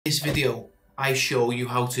In this video, I show you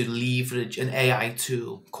how to leverage an AI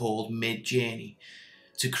tool called Midjourney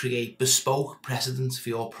to create bespoke precedents for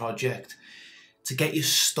your project. To get you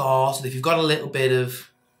started, if you've got a little bit of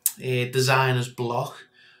designer's block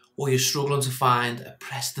or you're struggling to find a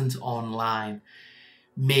precedent online,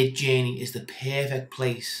 Midjourney is the perfect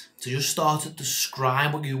place to just start to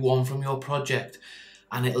describe what you want from your project,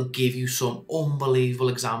 and it'll give you some unbelievable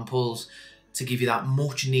examples to give you that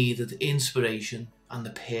much needed inspiration and the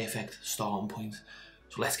perfect starting point.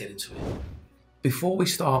 So let's get into it. Before we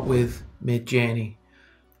start with Midjourney,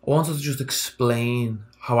 I wanted to just explain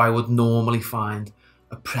how I would normally find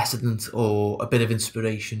a precedent or a bit of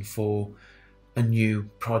inspiration for a new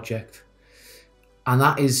project. And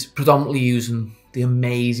that is predominantly using the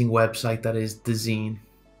amazing website that is Design.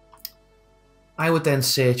 I would then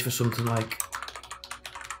search for something like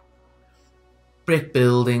brick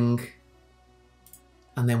building,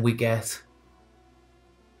 and then we get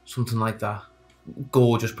something like that.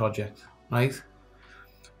 Gorgeous project, right?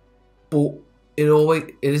 But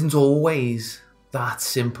it isn't always that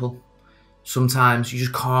simple. Sometimes you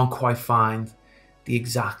just can't quite find the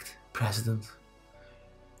exact precedent.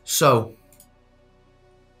 So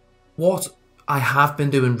what I have been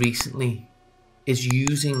doing recently is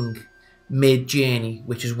using Midjourney,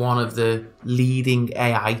 which is one of the leading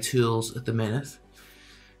AI tools at the minute,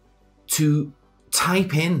 to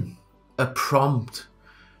type in a prompt,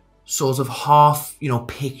 sort of half,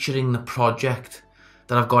 picturing the project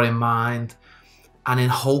that I've got in mind, and in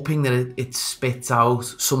hoping that it spits out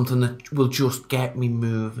something that will just get me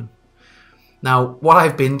moving. Now, what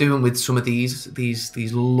I've been doing with some of these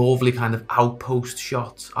lovely kind of outpost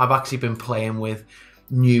shots, I've actually been playing with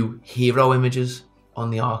new hero images on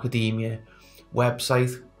the ArchAdemia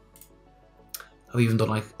website. I've even done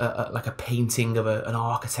like a painting of an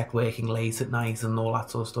architect working late at night and all that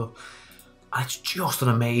sort of stuff. And it's just an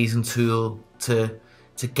amazing tool to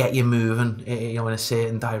get you moving, in a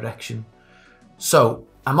certain direction. So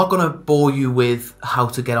I'm not going to bore you with how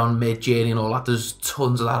to get on Midjourney and all that. There's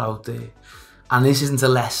tons of that out there. And this isn't a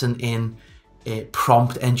lesson in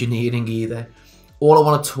prompt engineering either. All I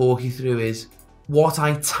want to talk you through is what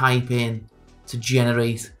I type in to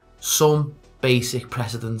generate some basic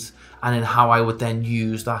precedents, and then how I would then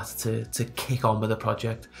use that to kick on with the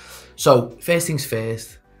project. So first things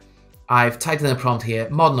first, I've typed in a prompt here: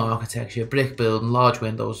 modern architecture, brick building, large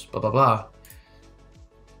windows, blah, blah, blah.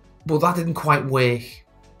 But that didn't quite work.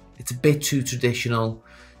 It's a bit too traditional,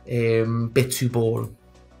 bit too boring.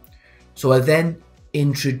 So I then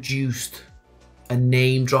introduced a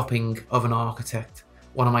name dropping of an architect,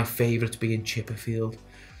 one of my favourites being Chipperfield.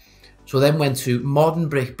 So I then went to modern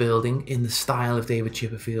brick building in the style of David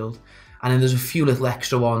Chipperfield, and then there's a few little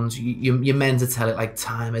extra ones. You're meant to tell it like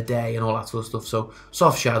time of day and all that sort of stuff. So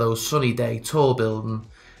soft shadows, sunny day, tall building,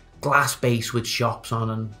 glass base with shops on,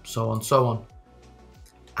 and so on, so on.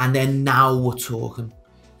 And then now we're talking.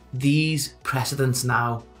 These precedents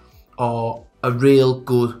now are a real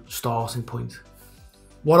good starting point.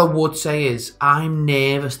 What I would say is I'm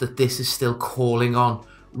nervous that this is still calling on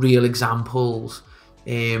real examples.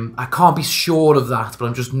 I can't be sure of that, but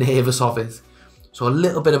I'm just nervous of it. So a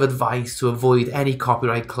little bit of advice to avoid any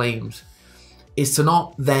copyright claims is to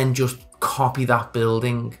not then just copy that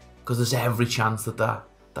building, because there's every chance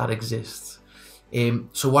that exists.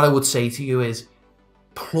 So what I would say to you is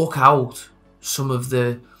pluck out some of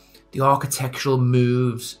the architectural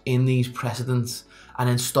moves in these precedents, and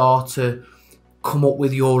then start to come up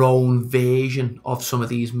with your own version of some of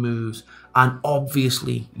these moves. And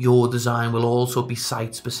obviously your design will also be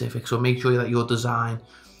site specific, so make sure that your design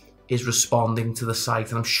is responding to the site.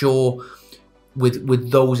 And I'm sure with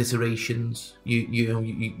those iterations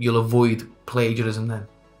you'll avoid plagiarism then.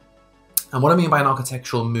 And what I mean by an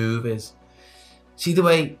architectural move is, see the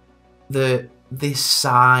way this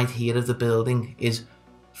side here of the building is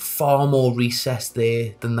far more recessed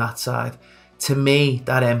there than that side. To me,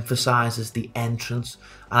 that emphasizes the entrance,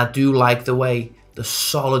 and I do like the way the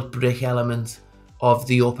solid brick element of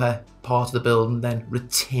the upper part of the building then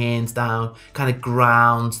returns down, kind of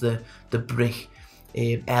grounds the brick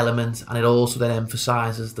element, and it also then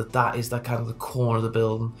emphasizes that is that kind of the corner of the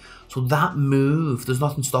building. So that move, there's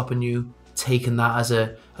nothing stopping you taking that as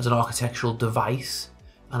an architectural device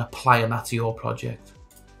and applying that to your project.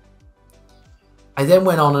 I then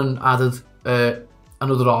went on and added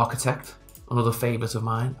another architect, another favourite of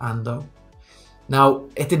mine, Ando. Now,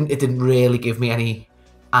 it didn't really give me any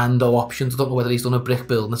Ando options. I don't know whether he's done a brick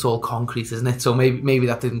building. It's all concrete, isn't it? So maybe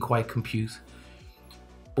that didn't quite compute.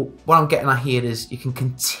 But what I'm getting at here is you can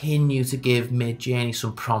continue to give Midjourney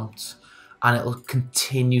some prompts, and it'll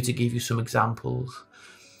continue to give you some examples.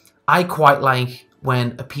 I quite like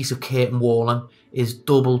when a piece of curtain walling is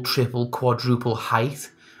double, triple, quadruple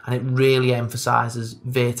height, and it really emphasizes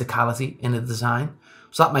verticality in the design.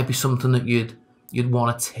 So that might be something that you'd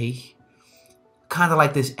want to take. Kind of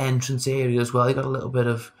like this entrance area as well. You got a little bit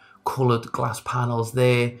of coloured glass panels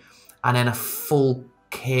there, and then a full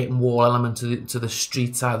curtain wall element to the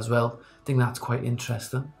street side as well. I think that's quite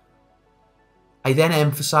interesting. I then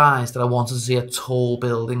emphasised that I wanted to see a tall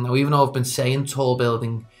building. Now, even though I've been saying tall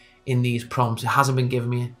building in these prompts, it hasn't been giving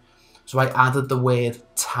me it. So I added the word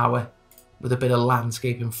tower with a bit of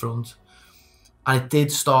landscape in front. And it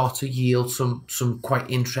did start to yield some quite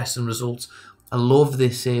interesting results. I love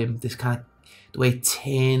this this kind of, the way it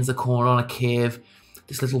turns the corner on a curve,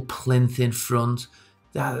 this little plinth in front.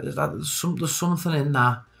 There's something in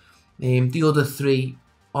that. The other three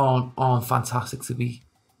aren't fantastic, to be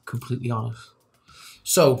completely honest.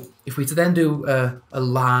 So if we to then do a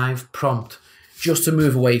live prompt, just to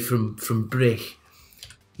move away from brick,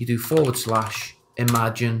 you do /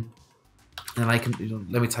 imagine, and I can,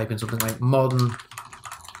 let me type in something like modern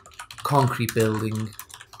concrete building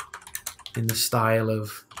in the style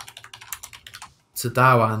of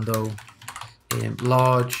Tadao Ando,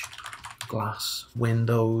 large glass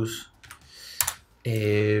windows,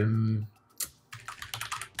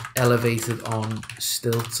 elevated on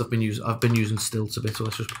stilts. I've been using stilts a bit, so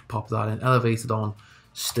let's just pop that in. Elevated on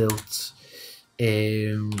stilts,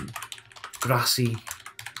 grassy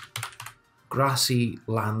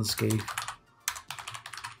landscape,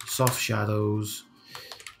 soft shadows,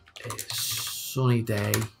 sunny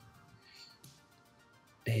day.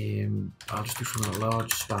 I'll just do something like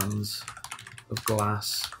large spans of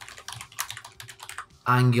glass,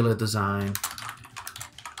 angular design,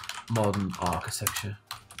 modern architecture.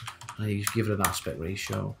 And you just give it an aspect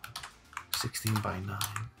ratio 16:9.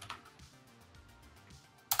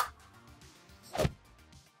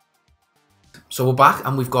 So we're back,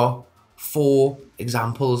 and we've got 4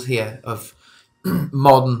 examples here of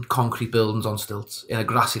modern concrete buildings on stilts in a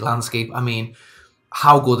grassy landscape. I mean,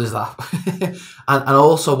 how good is that? and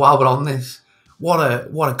also, while we're on this, what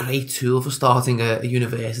a great tool for starting a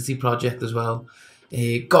university project as well.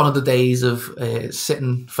 Gone are the days of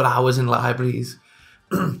sitting for hours in libraries.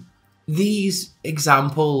 These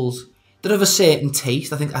examples, they're of a certain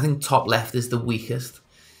taste. I think top left is the weakest.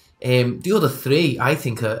 The other 3, I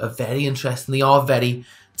think, are very interesting. They are very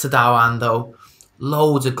Tadao Ando.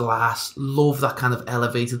 Loads of glass. Love that kind of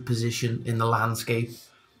elevated position in the landscape.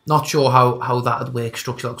 Not sure how that would work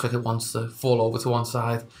structurally. Looks like it wants to fall over to one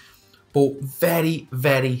side. But very,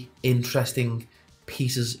 very interesting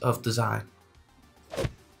pieces of design.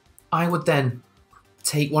 I would then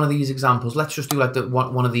take one of these examples. Let's just do like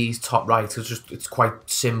one of these top right. It's quite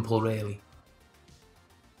simple, really.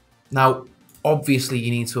 Now, obviously,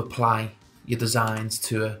 you need to apply your designs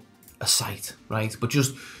to a site, right? But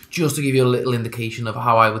just to give you a little indication of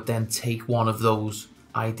how I would then take one of those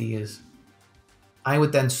ideas, I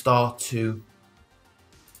would then start to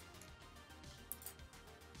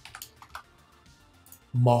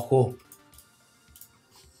mock up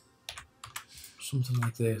something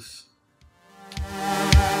like this.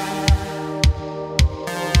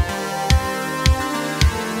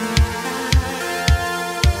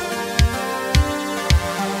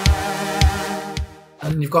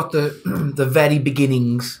 And you've got the very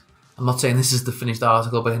beginnings. I'm not saying this is the finished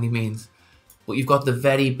article by any means, but you've got the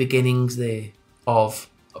very beginnings there of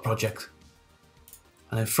a project.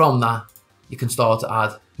 And then from that, you can start to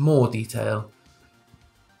add more detail.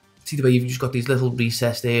 See the way you've just got these little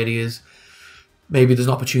recessed areas. Maybe there's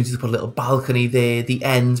an opportunity to put a little balcony there. The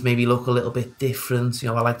ends maybe look a little bit different. I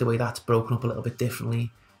like the way that's broken up a little bit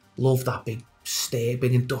differently. Love that big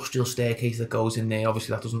industrial staircase that goes in there.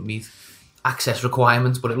 Obviously that doesn't meet access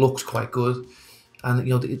requirements, but it looks quite good. And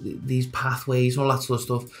these pathways and all that sort of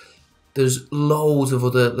stuff. There's loads of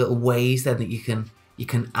other little ways then that you can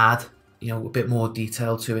add a bit more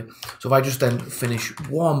detail to it. So if I just then finish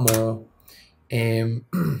one more,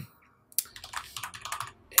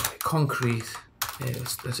 concrete.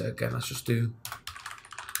 Let's just do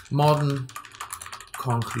modern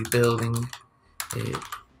concrete building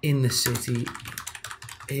in the city,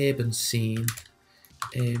 urban scene,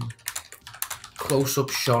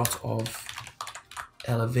 close-up shot of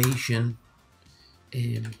elevation,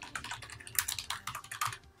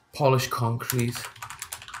 polished concrete,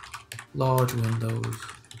 large windows,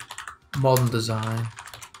 modern design,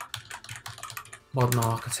 modern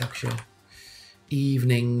architecture,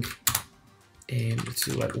 evening, let's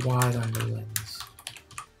do like wide angle lens.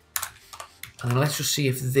 And let's just see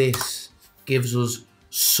if this gives us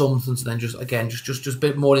something to then just a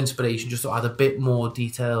bit more inspiration, just to add a bit more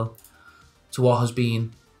detail to what has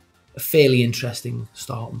been a fairly interesting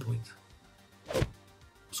starting point.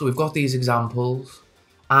 So we've got these examples,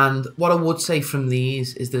 and what I would say from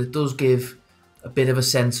these is that it does give a bit of a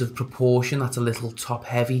sense of proportion. That's a little top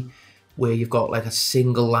heavy, where you've got like a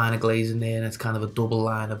single line of glazing there and it's kind of a double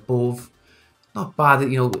line above. Not bad,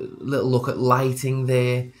 you know, little look at lighting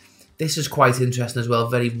there. This is quite interesting as well,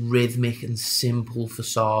 very rhythmic and simple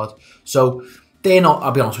facade. So they're not,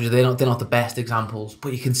 I'll be honest with you, they're not the best examples,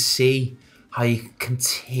 but you can see how you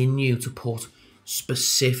continue to put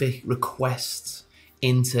specific requests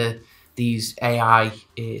into these AI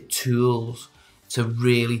tools to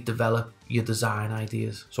really develop your design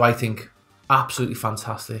ideas. So I think absolutely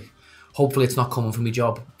fantastic. Hopefully it's not coming from my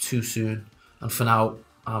job too soon. And for now,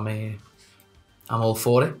 I'm all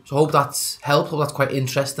for it. So I hope that's helped. Hope that's quite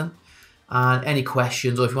interesting. And any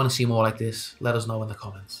questions, or if you want to see more like this, let us know in the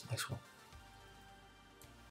comments. Next one.